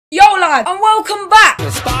lad, and welcome back. Yo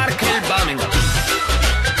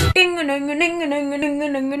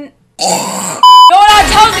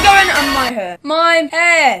lads, how's it going? And my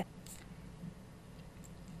hair.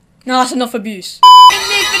 No, that's enough abuse. In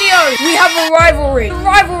this video, we have a rivalry. The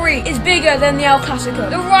rivalry is bigger than the El Clasico.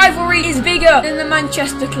 The rivalry is bigger than the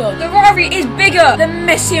Manchester club. The rivalry is bigger than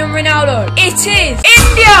Messi and Ronaldo. It is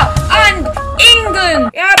India and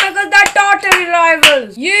England. Yeah, because they're totally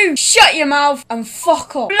rivals. You shut your mouth and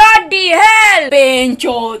fuck off. Bloody hell,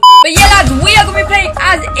 Bencho. But yeah lads, we are going to be playing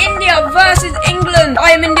as India versus England.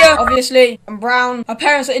 I am India, obviously. I'm brown. My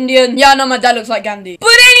parents are Indian. Yeah, no, my dad looks like Gandhi.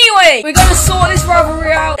 But anyway, we're going to sort this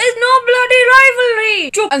rivalry out. There's no bloody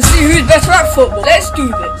rivalry. And see who's better at football. Let's do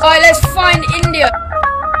this. Alright, let's find India.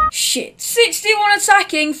 Shit. 61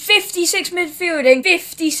 attacking, 56 midfielding,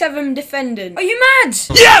 57 defending. Are you mad?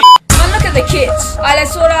 Yeah! Man, look at the kits. Alright,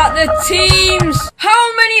 let's sort out the teams.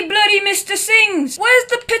 How many bloody Mr. Singhs? Where's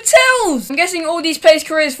the Patels? I'm guessing all these players'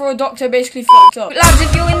 careers for a doctor basically fucked up. But lads,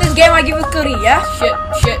 if you win this game, I give a curry, yeah? Shit.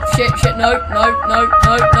 No.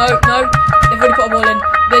 They've already put a ball in.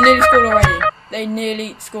 They nearly scored already. They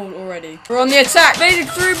nearly scored already. We're on the attack. Basic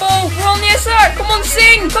through ball. We're on the attack. Come on,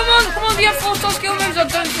 Sing. Come on. Do you have 4-star skill moves? I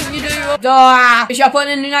don't think you do. Should I put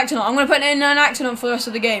it in an accent? I'm going to put it in an accent for the rest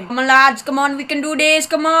of the game. Come on, lads. Come on. We can do this.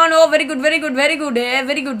 Come on. Oh, very good. Eh?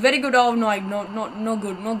 Very good. Oh, no. No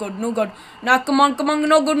good. Now, come on.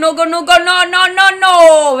 No good. No.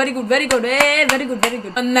 Very good. Eh? Very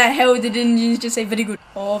good. And the hell did the Indians just say very good?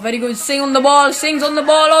 Oh, very good. Sing on the ball. Sing's on the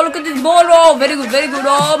ball. Oh, look at this ball. Oh, very good.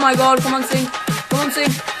 Oh, my God. Come on, Sing.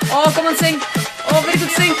 Oh, come on, Sing. Oh, very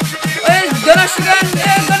good, Sing. It's Ganesh again.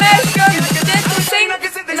 Ganesh. Sing.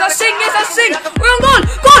 Is that Sing? Yes, that's Sing. We're on goal.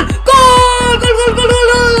 Goal.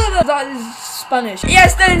 That is Spanish.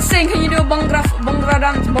 Yes, then Sing. Can you do a Bhangra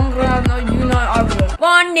dance? No, you know I will.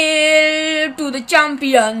 1-0 to the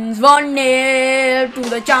champions. 1-0 to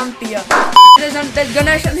the champions. There's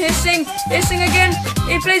Ganesh and his Sing. His Sing again.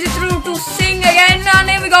 He plays it through to Sing again. And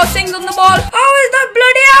here we go. Sing's on the ball. How is that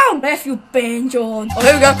bloody out? Ref, you bench on. Oh,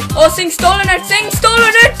 here we go. Oh, Sing stolen it.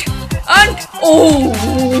 And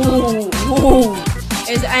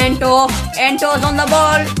is Anto. Anto's on the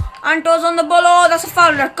ball. Oh, that's a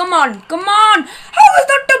foul. Come on. How is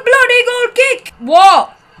that the bloody goal kick?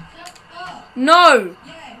 What?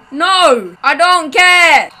 No, I don't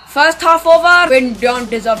care. First half over. We don't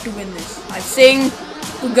deserve to win this. I Sing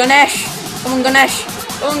to Ganesh. Come on, Ganesh.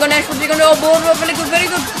 What are you gonna do? Oh, ball. Very good.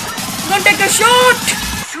 He's gonna take a shot.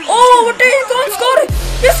 Oh, what is he gonna score?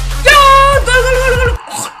 Yes, goal.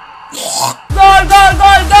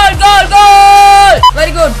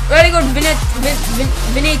 Very good. Vinit.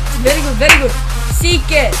 Very good.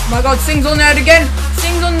 CK. My God, Sing's on there again.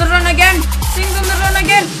 Sing's on the run again.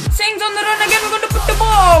 We're going to put the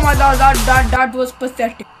ball. Oh my God, that was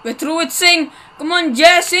pathetic. We're through with Sing. Come on,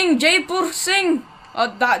 Jaipur Sing. Oh,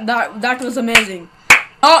 that was amazing.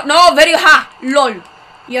 No, very lol.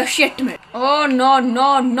 You shit me. Oh no,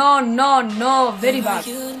 very bad.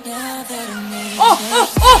 Oh,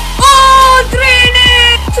 3-0.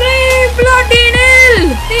 3 bloody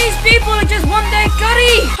nil. These people just won their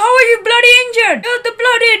curry. How are you bloody injured? You're the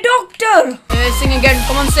bloody doctor. Sing again.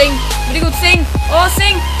 Come on, Sing. Very good, Sing. Oh,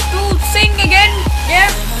 Sing. 2, Sing again. Yeah,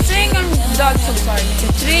 Sing and that's so sorry.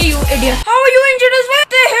 3, you idiot. How are you injured as well? What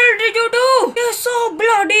the hell did you do? You're so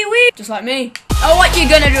bloody weak. Just like me. Oh, what you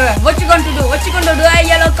gonna do? What you going to do? A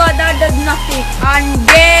yellow card that does nothing. And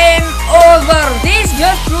game over. This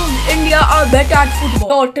just proves India are better at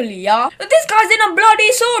football. Totally, yeah. But this guy's in a bloody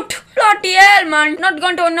suit. Bloody hell, man. Not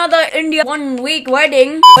going to another India 1 week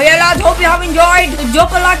wedding. But yeah, lads, hope you have enjoyed. So drop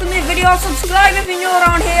a like on this video. Subscribe if you're new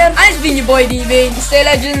around here. And it's been your boy DB. Stay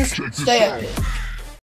legends. Stay happy.